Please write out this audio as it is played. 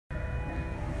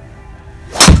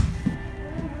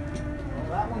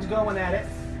one's going at it.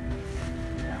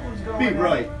 That one's going Be at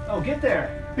right. it. Oh, get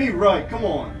there. Be right, come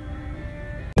on.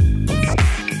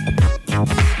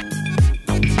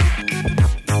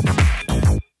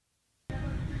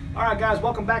 Alright guys,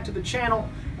 welcome back to the channel.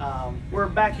 We're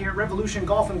back here at Revolution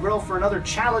Golf and Grill for another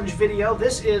challenge video.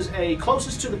 This is a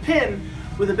closest to the pin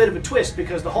with a bit of a twist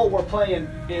because the hole we're playing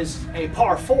is a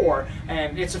par 4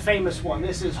 and it's a famous one.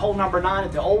 This is hole number 9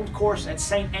 at the old course at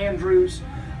St. Andrews,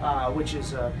 which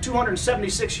is a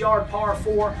 276-yard par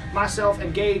 4. Myself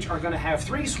and Gage are going to have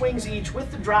 3 swings each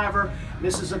with the driver.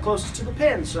 This is the closest to the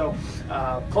pin, so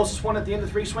closest one at the end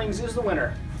of 3 swings is the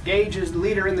winner. Gage is the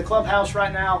leader in the clubhouse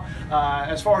right now.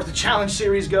 As far as the challenge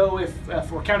series go,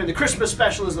 if we're counting the Christmas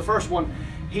special as the first one,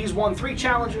 he's won 3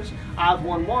 challenges, I've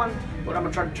won 1, but I'm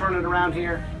going to try to turn it around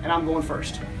here, and I'm going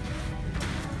first.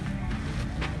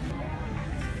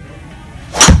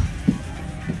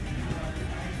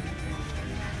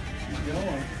 Keep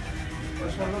going.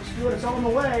 First one looks good, it's on the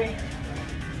way.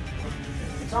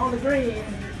 It's on the green.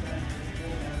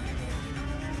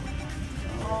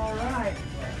 All right.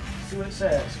 See what it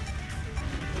says.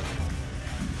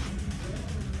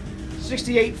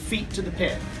 68 feet to the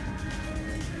pin.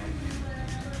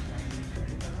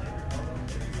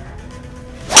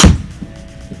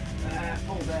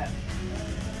 Hold that.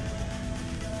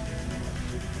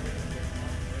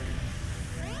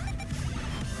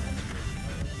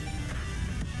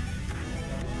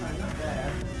 Alright, not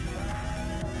bad.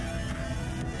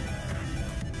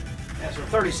 Yeah, so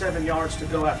 37 yards to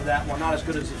go after that one. Not as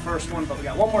good as the first one, but we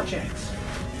got one more chance.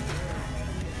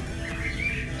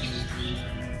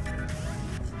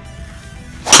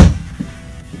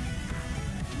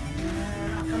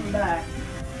 Coming back.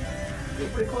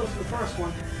 Get pretty close to the first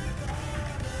one.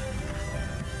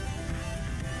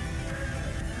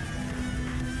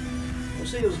 We'll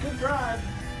see, it was a good drive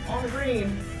on the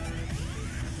green.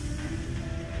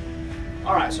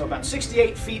 Alright, so about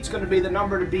 68 feet is going to be the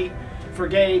number to beat for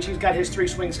Gage. He's got his 3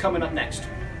 swings coming up next.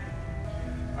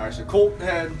 Alright, so Colt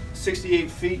had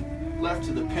 68 feet left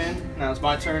to the pin. Now it's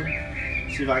my turn.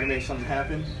 See if I can make something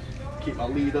happen. Keep my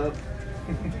lead up.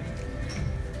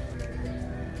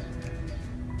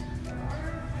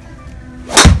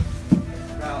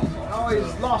 Oh,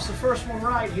 he's lost the first one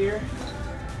right here.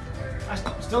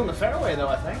 Still in the fairway though,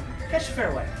 I think. Catch the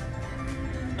fairway.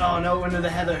 Oh no, into the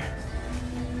heather.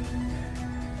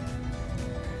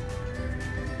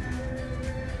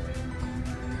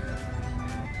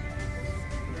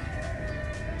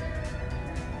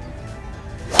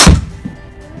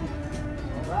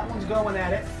 That one's going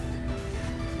at it.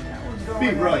 That one's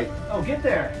going Be right. Oh, get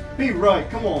there. Be right,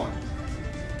 come on.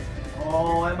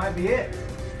 Oh, that might be it.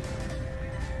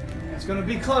 It's going to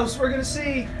be close. We're going to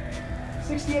see.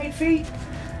 68 feet.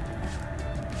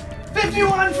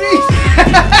 51 feet.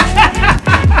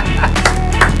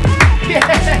 Yeah.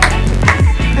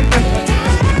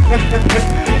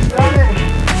 Done it.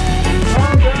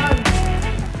 Well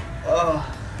done.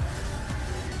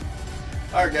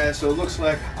 Alright guys, so it looks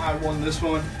like I won this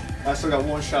one. I still got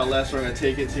 1 shot left, so I'm going to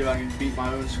take it, see if I can beat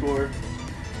my own score.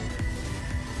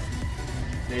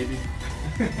 Maybe.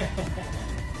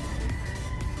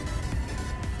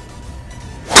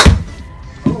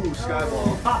 Ooh, sky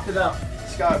ball. Popped it up.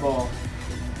 Sky ball.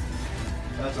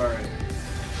 That's alright.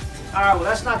 Alright, well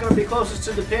that's not going to be closest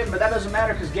to the pin, but that doesn't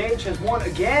matter because Gage has won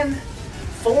again.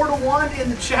 4-1 in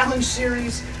the challenge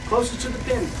series. Closest to the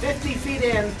pin. 50 feet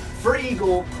in for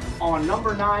Eagle on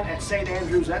number 9 at St.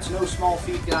 Andrews. That's no small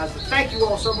feat, guys. But thank you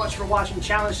all so much for watching.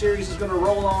 Challenge series is going to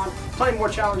roll on. Plenty more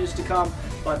challenges to come.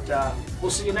 But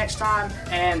we'll see you next time.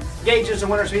 And Gage is the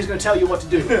winner, so he's going to tell you what to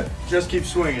do. Just keep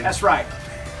swinging. That's right.